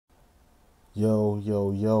Yo,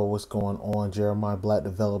 what's going on? Jeremiah Black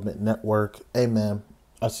Development Network. Hey, man,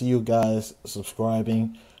 I see you guys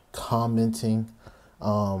subscribing, commenting.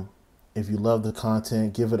 Um, if you love the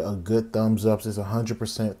content, give it a good thumbs up. It's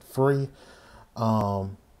 100% free.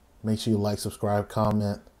 Um, Make sure you like, subscribe,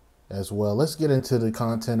 comment as well. Let's get into the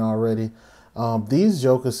content already. These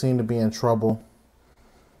jokers seem to be in trouble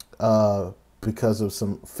because of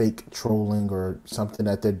some fake trolling or something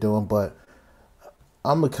that they're doing, but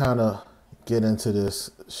I'm going to kind of get into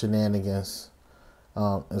this shenanigans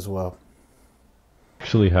as well.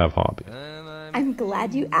 Actually have hobbies. I'm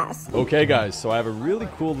glad you asked. Okay guys, so I have a really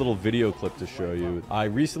cool little video clip to show you. I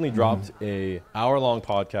recently dropped a hour-long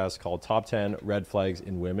podcast called Top 10 Red Flags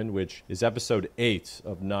in Women, which is episode 8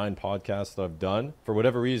 of 9 podcasts that I've done. For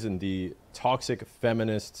whatever reason, the toxic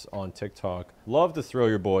feminists on TikTok love to throw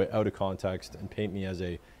your boy out of context and paint me as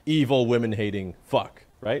a evil women-hating fuck,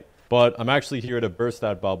 right? But I'm actually here to burst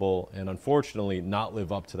that bubble and unfortunately not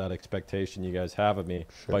live up to that expectation you guys have of me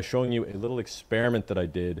by showing you a little experiment that I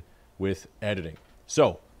did with editing.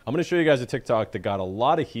 So I'm going to show you guys a TikTok that got a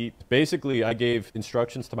lot of heat. Basically, I gave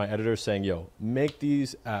instructions to my editor saying, yo, make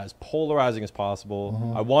these as polarizing as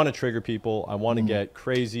possible. I want to trigger people. I want to get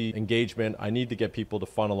crazy engagement. I need to get people to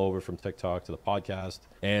funnel over from TikTok to the podcast.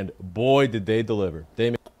 And boy, did they deliver.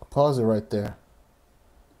 They Pause it right there.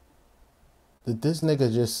 Did this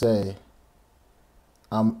nigga just say,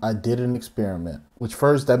 I did an experiment? Which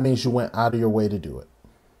first, that means you went out of your way to do it.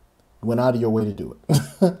 You went out of your way to do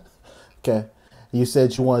it. Okay. You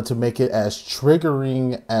said you wanted to make it as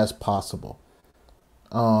triggering as possible.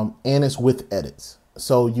 And it's with edits.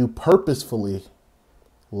 So you purposefully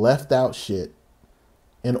left out shit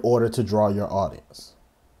in order to draw your audience.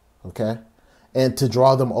 Okay. And to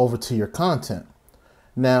draw them over to your content.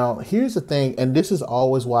 Now, here's the thing, and this is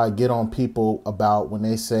always why I get on people about when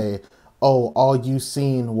they say, oh, all you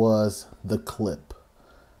seen was the clip.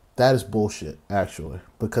 That is bullshit, actually,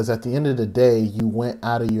 because at the end of the day, you went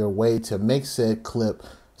out of your way to make said clip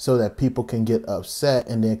so that people can get upset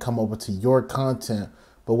and then come over to your content.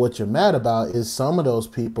 But what you're mad about is some of those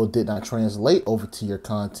people did not translate over to your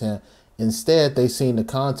content. Instead, they seen the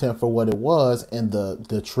content for what it was and the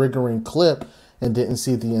triggering clip and didn't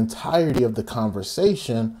see the entirety of the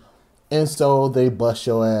conversation. And so they bust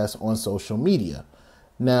your ass on social media.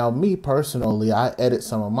 Now, me personally, I edit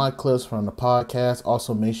some of my clips from the podcast.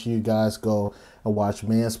 Also, make sure you guys go and watch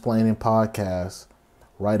Mansplaining Podcast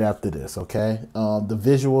right after this, okay? The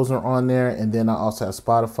visuals are on there, and then I also have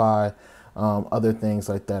Spotify, other things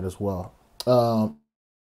like that as well.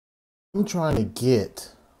 I'm trying to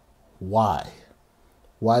get why.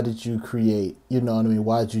 Why did you create, you know what I mean?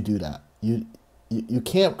 Why did you do that? You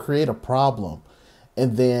can't create a problem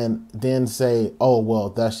and then say, oh, well,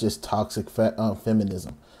 that's just toxic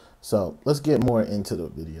feminism. So let's get more into the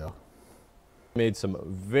video. made some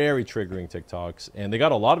very triggering TikToks and they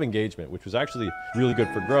got a lot of engagement, which was actually really good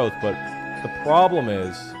for growth. But the problem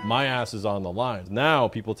is my ass is on the line. Now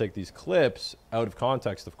people take these clips out of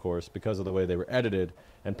context, of course, because of the way they were edited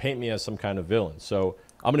and paint me as some kind of villain. So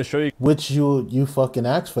I'm going to show you. Which you fucking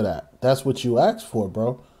asked for that. That's what you asked for,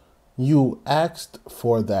 bro. You asked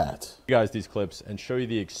for that. Guys these clips and show you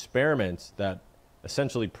the experiments that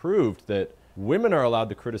essentially proved that women are allowed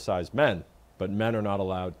to criticize men, but men are not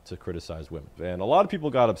allowed to criticize women. And a lot of people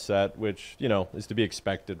got upset, which, you know, is to be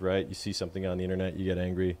expected, right? You see something on the internet, you get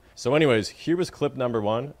angry. So anyways, here was clip number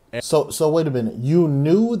one. So wait a minute. You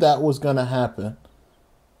knew that was going to happen,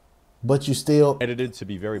 but you still Edited to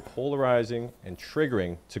be very polarizing and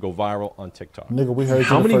triggering to go viral on TikTok. Nigga, we heard you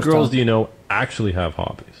How the many first girls time. do you know actually have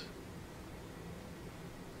hobbies?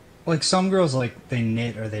 Like some girls, like they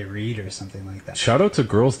knit or they read or something like that. Shout out to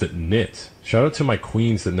girls that knit. Shout out to my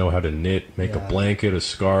queens that know how to knit, make a blanket, a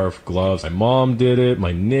scarf, gloves. My mom did it,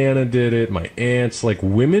 my nana did it, my aunts. Like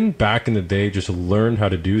women back in the day just learned how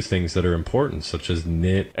to do things that are important, such as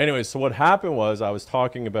knit. Anyway, so what happened was I was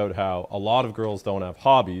talking about how a lot of girls don't have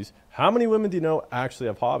hobbies. How many women do you know actually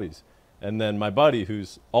have hobbies? And then my buddy,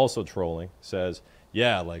 who's also trolling, says,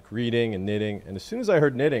 yeah, like reading and knitting. And as soon as I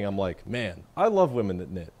heard knitting, I'm like, man, I love women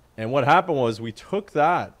that knit. And what happened was we took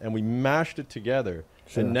that and we mashed it together.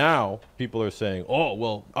 Sure. And now people are saying, oh,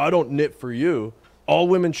 well, I don't knit for you. All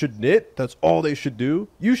women should knit. That's all they should do.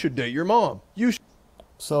 You should date your mom. You should.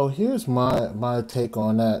 So here's my take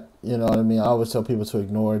on that. You know what I mean? I always tell people to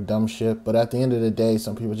ignore dumb shit, but at the end of the day,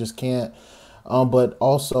 some people just can't. But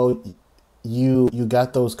also, you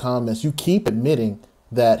got those comments. You keep admitting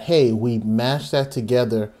that, hey, we mashed that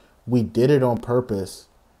together. We did it on purpose.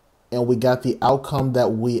 And we got the outcome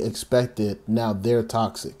that we expected. Now they're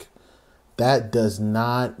toxic. That does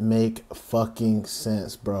not make fucking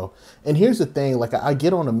sense, bro. And here's the thing, like I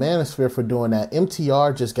get on the manosphere for doing that.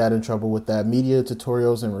 MTR just got in trouble with that, media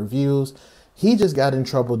tutorials and reviews. He just got in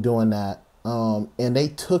trouble doing that. And they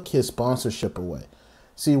took his sponsorship away.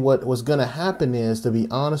 See, what was going to happen is, to be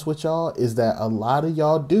honest with y'all, is that a lot of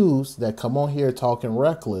y'all dudes that come on here talking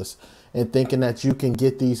reckless and thinking that you can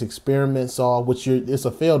get these experiments off, which it's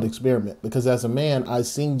a failed experiment, because as a man, I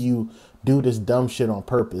seen you do this dumb shit on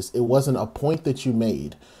purpose. It wasn't a point that you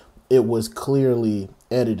made. It was clearly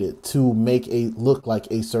edited to make it look like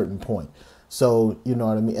a certain point. So, you know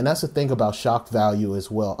what I mean? And that's the thing about shock value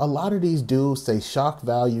as well. A lot of these dudes say shock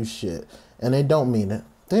value shit, and they don't mean it.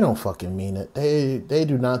 They don't fucking mean it. They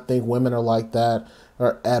do not think women are like that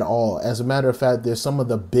or at all. As a matter of fact, there's some of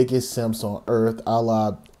the biggest simps on earth, a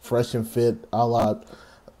la Fresh and Fit, a lot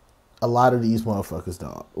of these motherfuckers,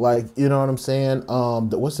 dog. Like, you know what I'm saying?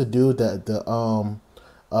 What's the dude that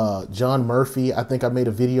John Murphy? I think I made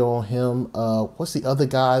a video on him. What's the other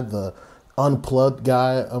guy? The unplugged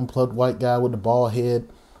white guy with the bald head.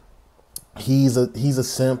 He's a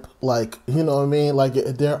simp. Like, you know what I mean? Like,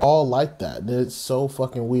 they're all like that. It's so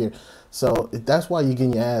fucking weird. So that's why you're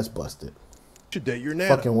getting your ass busted. Should date your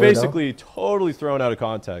fucking weirdo. Basically, totally thrown out of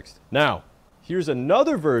context. Now, here's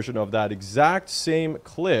another version of that exact same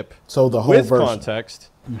clip. So the whole with version. Context.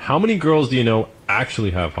 How many girls do you know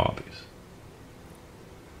actually have hobbies?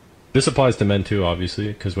 This applies to men too, obviously,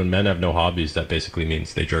 because when men have no hobbies, that basically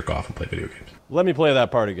means they jerk off and play video games. Let me play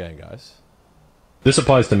that part again, guys. This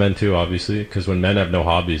applies to men too, obviously, because when men have no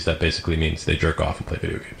hobbies, that basically means they jerk off and play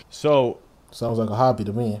video games. So, sounds like a hobby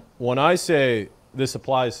to me. When I say this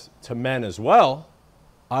applies to men as well,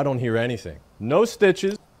 I don't hear anything. No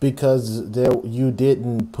stitches. Because you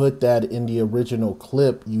didn't put that in the original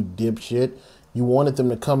clip, you dipshit. You wanted them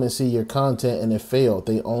to come and see your content, and it failed.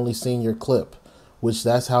 They only seen your clip, which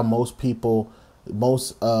that's how most people,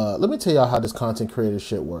 let me tell y'all how this content creator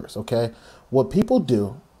shit works, okay? What people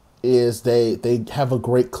do is they have a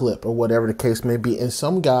great clip or whatever the case may be. And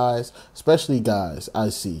some guys, especially guys I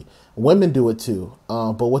see, women do it too.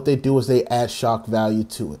 But what they do is they add shock value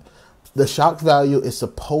to it. The shock value is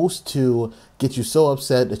supposed to get you so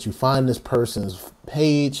upset that you find this person's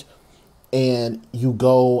page and you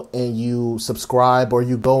go and you subscribe, or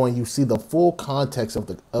you go and you see the full context of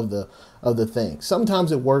the thing.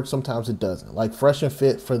 Sometimes it works, sometimes it doesn't. Like Fresh and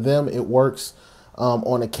Fit, for them it works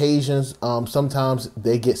on occasions. Sometimes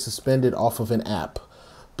they get suspended off of an app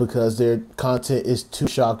because their content is too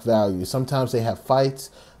shock value. Sometimes they have fights.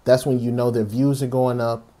 That's when you know their views are going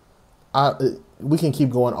up. We can keep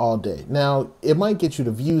going all day. Now, it might get you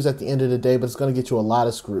the views at the end of the day, but it's going to get you a lot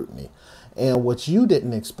of scrutiny. And what you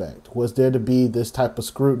didn't expect was there to be this type of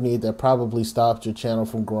scrutiny that probably stopped your channel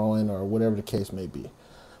from growing or whatever the case may be.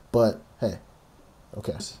 But hey,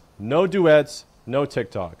 okay. No duets, no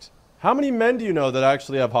TikToks. How many men do you know that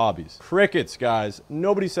actually have hobbies? Crickets, guys.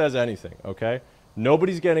 Nobody says anything, okay?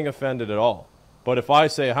 Nobody's getting offended at all. But if I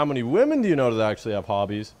say, how many women do you know that actually have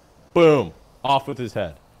hobbies? Boom, off with his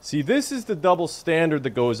head. See, this is the double standard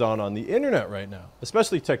that goes on the internet right now,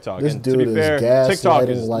 especially TikTok. This and dude to be fair, TikTok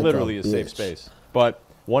is like literally a safe space. But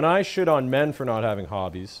when I shit on men for not having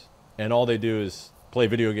hobbies, and all they do is play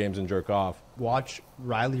video games and jerk off. Watch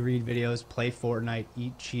Riley Reid videos, play Fortnite,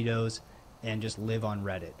 eat Cheetos, and just live on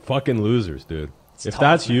Reddit. Fucking losers, dude. If tough,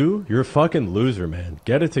 that's man. you, you're a fucking loser, man.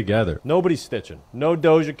 Get it together. Nobody's stitching. No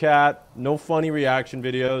Doja Cat, no funny reaction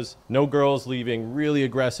videos, no girls leaving really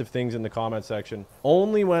aggressive things in the comment section.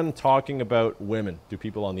 Only when talking about women do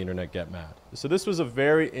people on the internet get mad. So this was a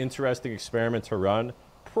very interesting experiment to run.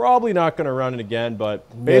 Probably not going to run it again,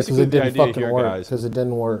 but basically the idea here, guys, because it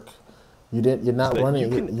didn't work. You're not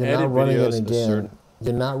running. You're not running it again.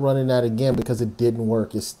 You're not running that again because it didn't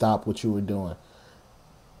work. It stopped what you were doing.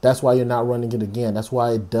 That's why you're not running it again. That's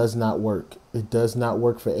why it does not work. It does not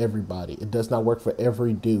work for everybody. It does not work for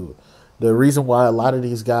every dude. The reason why a lot of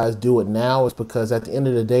these guys do it now is because at the end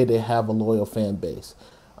of the day, they have a loyal fan base.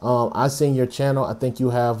 I seen your channel. I think you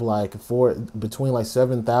have like between like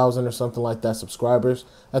 7,000 or something like that subscribers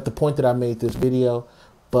at the point that I made this video.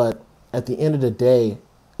 But at the end of the day,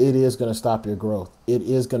 it is going to stop your growth. It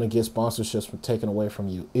is going to get sponsorships taken away from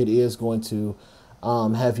you. It is going to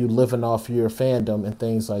have you living off your fandom and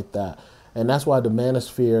things like that. And that's why the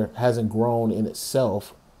manosphere hasn't grown in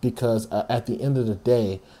itself, because at the end of the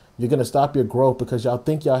day, you're going to stop your growth because y'all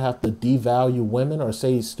think y'all have to devalue women or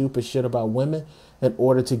say stupid shit about women in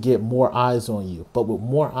order to get more eyes on you. But with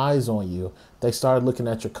more eyes on you, they start looking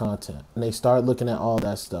at your content and they start looking at all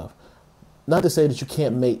that stuff. Not to say that you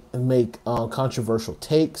can't make controversial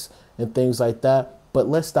takes and things like that, But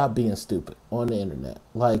let's stop being stupid on the internet.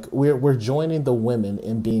 Like we're joining the women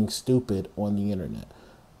in being stupid on the internet.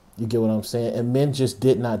 You get what I'm saying? And men just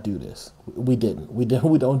did not do this. We didn't. We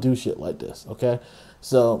don't do shit like this. Okay.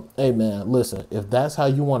 So, hey man, listen, if that's how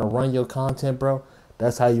you want to run your content, bro,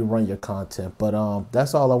 that's how you run your content. But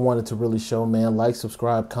that's all I wanted to really show, man. Like,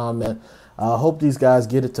 subscribe, comment. I hope these guys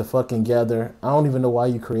get it to fucking together. I don't even know why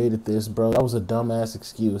you created this, bro. That was a dumbass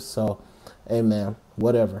excuse. So, hey man,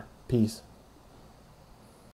 whatever. Peace.